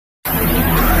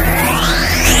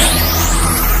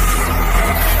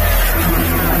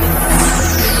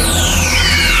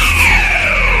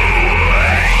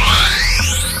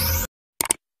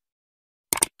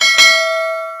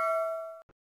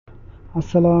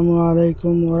আসসালামু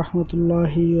আলাইকুম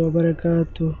ওরহমতুল্লাহি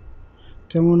ওবারাকাতুহ।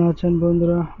 কেমন আছেন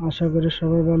বন্ধুরা? আশা করি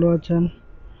সবাই ভালো আছেন।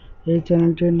 এই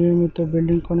চ্যানেলটি নিয়মিত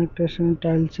বিল্ডিং কনস্ট্রাকশন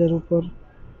টাইলসের উপর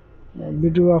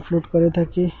ভিডিও আপলোড করে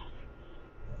থাকি।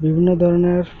 বিভিন্ন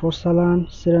ধরনের porcelain,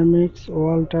 ceramics,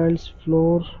 wall tiles,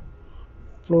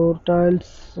 floor tiles,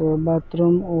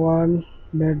 bathroom ওয়াল,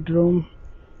 বেডরুম,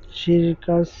 সিঁড়ির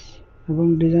কাজ এবং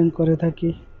ডিজাইন করে থাকি।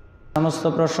 সমস্ত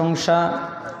প্রশংসা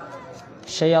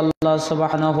সেই আল্লাহ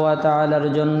সুবহানাহু ওয়া তাআলার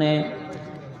জন্যে,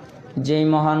 যেই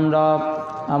মহান রব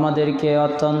আমাদেরকে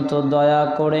অত্যন্ত দয়া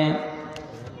করে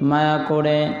মায়া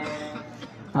করে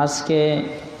আজকে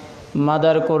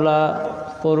মাদারকোলা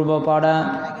পূর্বপাড়া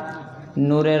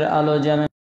নূরের আলো জামে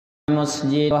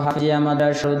মসজিদ ও হাফিজিয়া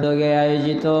মাদ্রাসার উদ্যোগে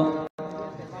আয়োজিত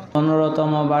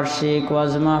 15তম বার্ষিক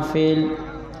ওয়াজ মাহফিল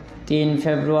 3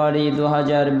 ফেব্রুয়ারি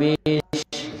 2020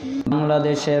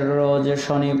 বাংলাদেশের রোজ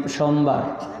সোমবার।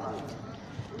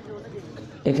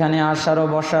 এখানে আসার ও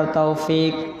বসার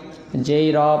তৌফিক যেই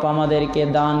রব আমাদেরকে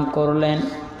দান করলেন,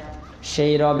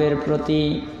 সেই রবের প্রতি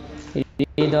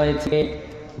হৃদয় থেকে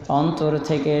অন্তর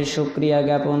থেকে শুকরিয়া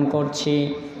জ্ঞাপন করছি,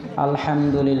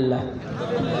 আলহামদুলিল্লাহ।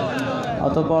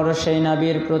 অতঃপর সেই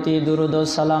নবীর প্রতি দুরূদ ও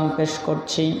সালাম পেশ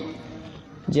করছি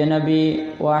যে নবী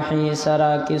ওয়াহি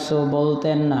ছাড়া কিছু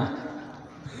বলতেন না।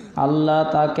 আল্লাহ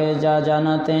তাকে যা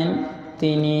জানাতেন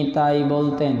তিনি তাই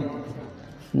বলতেন,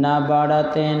 না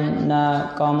বাড়াতেন না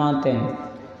কমাতেন।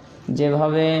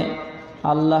 যেভাবে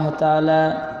আল্লাহ তাআলা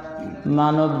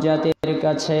মানব জাতির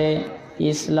কাছে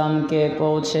ইসলামকে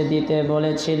পৌঁছে দিতে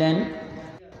বলেছিলেন,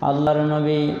 আল্লাহর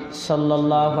নবী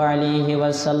সাল্লাল্লাহু আলাইহি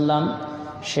ওয়াসাল্লাম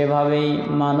সেভাবেই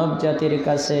মানব জাতির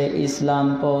কাছে ইসলাম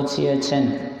পৌঁছিয়েছেন।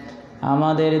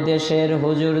 আমাদের দেশের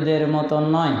হুজুরদের মতো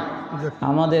নয়।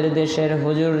 আমাদের দেশের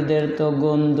হুজুরদের তো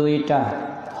গুণ দুইটা,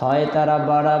 হয় তারা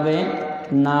বাড়াবে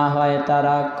না হয়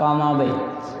তারা কমাবে,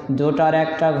 দুটার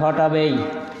একটা ঘটাবেই।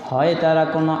 হয় তারা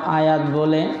কোনো আয়াত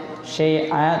বলে সেই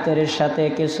আয়াতের সাথে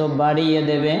কিছু বাড়িয়ে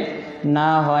দেবে, না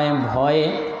হয় ভয়ে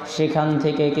সেখান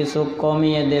থেকে কিছু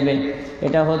কমিয়ে দেবে।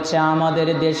 এটা হচ্ছে আমাদের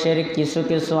দেশের কিছু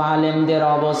কিছু আলেমদের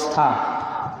অবস্থা।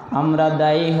 আমরা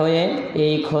দায়ী হয়ে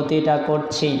এই ক্ষতিটা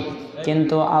করছি।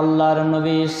 কিন্তু আল্লাহর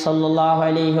নবী সাল্লাল্লাহু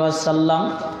আলাইহি ওয়াসাল্লাম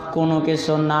কোনো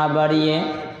কিছু না বাড়িয়ে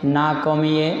না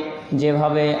কমিয়ে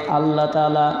যেভাবে আল্লাহ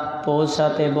তাআলা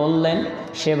পৌঁছাতে বললেন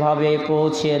সেভাবে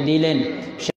পৌঁছিয়ে দিলেন।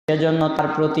 সেজন্য তার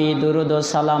প্রতি দুরূদ ও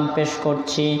সালাম পেশ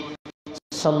করছি,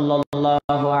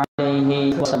 সাল্লাল্লাহু আলাইহি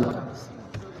ওয়াসাল্লাম।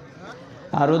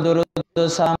 আরো দুরূদ ও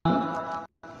সালাম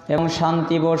এবং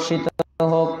শান্তি বর্ষিত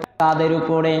হোক তাদের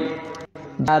উপরে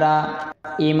যারা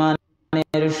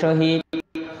ঈমানের সহিত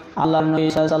আল্লাহর নবী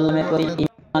সাল্লাল্লাহু আলাইহি ওয়াসাল্লামের প্রতি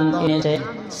ঈমান এনেছে,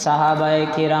 সাহাবায়ে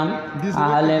কিরাম,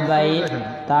 আহলে বাইত,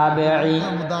 তাবেঈ,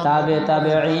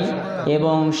 তাবেঈ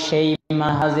এবং সেই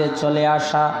মানহাজে চলে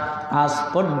আসা আজ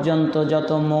পর্যন্ত যত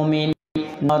মুমিন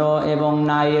নর এবং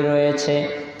নারী রয়েছে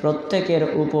প্রত্যেকের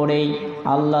উপরেই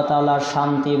আল্লাহ তাআলা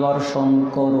শান্তি বর্ষণ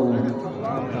করুন।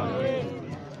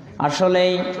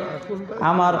 আসলেই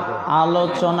আমার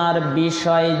আলোচনার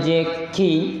বিষয় যে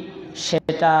কি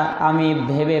সেটা আমি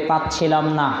ভেবে পাচ্ছিলাম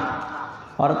না।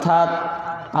 অর্থাৎ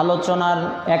আলোচনার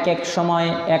এক এক সময়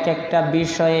এক একটা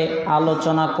বিষয়ে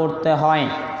আলোচনা করতে হয়।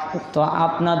 তো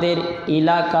আপনাদের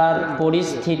এলাকার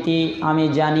পরিস্থিতি আমি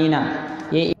জানি না,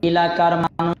 এই এলাকার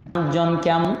মানুষজন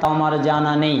কেমন তা আমার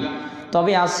জানা নেই।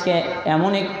 তবে আজকে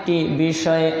এমন একটি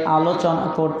বিষয়ে আলোচনা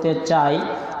করতে চাই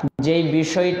যেই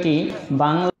বিষয়টি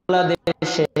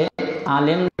বাংলাদেশে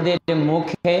আলেমদের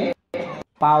মুখে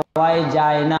পাওয়াই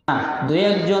যায় না। দু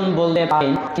একজন বলতে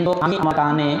পারেন, কিন্তু আমি আমার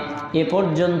কানে এ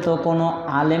পর্যন্ত কোনো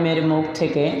আলেমের মুখ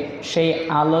থেকে সেই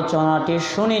আলোচনাটি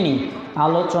শুনিনি।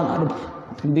 আলোচনার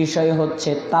বিষয় হচ্ছে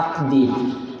তাকদীর,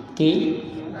 কি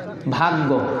ভাগ্য।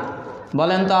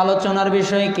 বলেন তো আলোচনার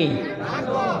বিষয় কি?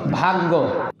 ভাগ্য।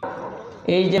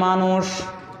 এই যে মানুষ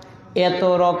এত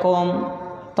রকম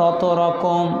তত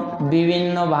রকম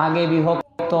বিভিন্ন ভাগে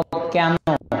বিভক্ত কেন?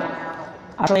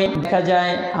 আসলে দেখা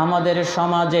যায় আমাদের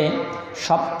সমাজে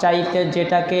সবচাইতে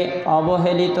যেটাকে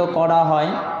অবহেলিত করা হয়,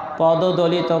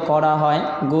 পদদলিত করা হয়,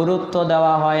 গুরুত্ব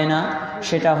দেওয়া হয় না,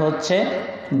 সেটা হচ্ছে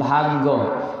ভাগ্য।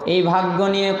 এই ভাগ্য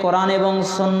নিয়ে কোরআন এবং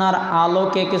সুন্নাহর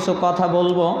আলোকে কিছু কথা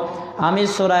বলবো। আমি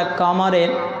সূরা কামারের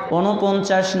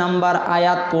 49 নম্বর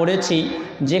আয়াত পড়েছি,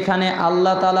 যেখানে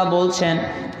আল্লাহ তাআলা বলছেন,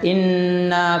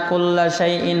 ইন্না কুল্লা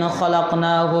শাইইন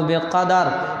খালাকনাহু বিকদার,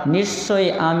 নিশ্চয়ই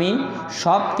আমি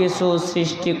সব কিছু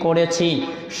সৃষ্টি করেছি,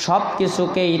 সব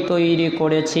কিছুকেই তৈরি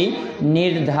করেছি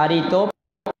নির্ধারিত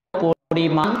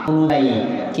পরিমাণ অনুযায়ী।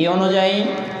 কি অনুযায়ী?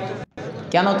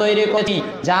 কেন তৈরি করেছি?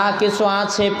 যা কিছু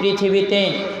আছে পৃথিবীতে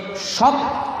সব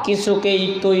কিছুকেই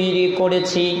তৈরি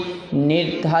করেছি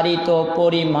নির্ধারিত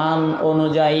পরিমাণ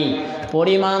অনুযায়ী,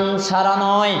 পরিমাণ ছাড়া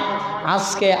নয়।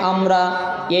 আজকে আমরা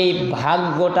এই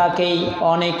ভাগ্যটাকেই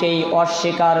অনেকেই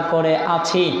অস্বীকার করে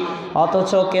আছি,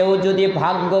 অথচ কেউ যদি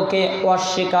ভাগ্যকে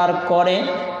অস্বীকার করে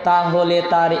তাহলে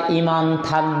তার ঈমান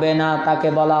থাকবে না, তাকে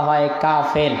বলা হয়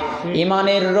কাফের।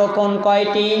 ঈমানের রকম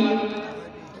কয়টি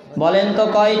বলেন তো?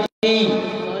 কয়টি?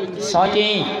 6টি।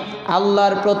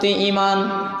 আল্লাহর প্রতি ঈমান,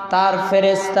 তার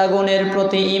ফেরেশতাগণের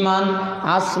প্রতি ঈমান,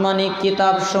 আসমানি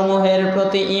কিতাব সমূহের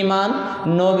প্রতি ঈমান,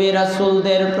 নবী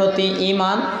রাসূলদের প্রতি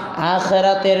ঈমান,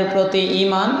 আখিরাতের প্রতি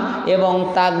ঈমান এবং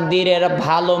তাকদীরের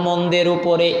ভালো মন্দের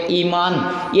উপরে ঈমান।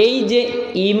 এই যে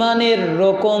ঈমানের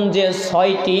রকম যে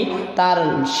 6টি, তার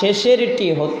শেষেরটি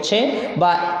হচ্ছে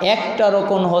বা একটা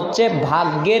রকম হচ্ছে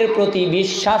ভাগ্যের প্রতি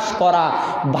বিশ্বাস করা,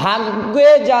 ভাগ্যে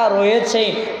যা রয়েছে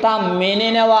তা মেনে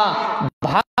নেওয়া,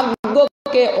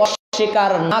 ভাগ্যকে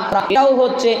অস্বীকার না করা, এটাও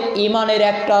হচ্ছে ঈমানের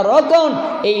একটা রকম।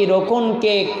 এই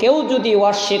রকমকে কেউ যদি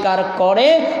অস্বীকার করে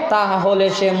তাহলে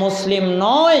সে মুসলিম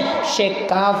নয়, সে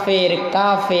কাফের,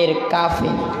 কাফের,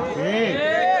 কাফের।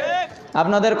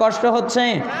 আপনাদের কষ্ট হচ্ছে?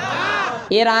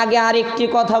 এর আগে আরেকটি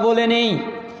কথা বলে নেই।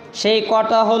 সেই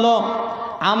কথা হলো,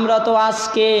 আমরা তো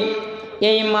আজকে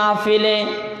এই মাহফিলে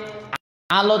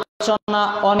আলোচনা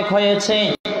অনেক হয়েছে,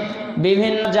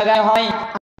 বিভিন্ন জায়গায় হয়।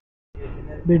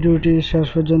 ভিডিওটি শেষ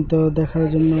পর্যন্ত দেখার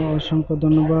জন্য অসংখ্য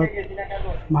ধন্যবাদ।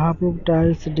 মাহবুব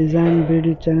টাইলস ডিজাইন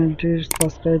বিডি চ্যানেলটি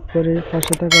সাবস্ক্রাইব করে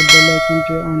পাশে থাকা বেল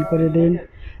আইকনটি অন করে দিন,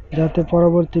 যাতে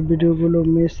পরবর্তী ভিডিওগুলো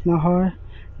মিস না হয়।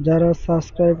 যারা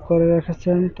সাবস্ক্রাইব করে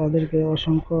রেখেছেন তাদেরকে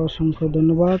অসংখ্য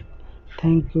ধন্যবাদ।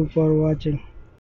 Thank you for watching.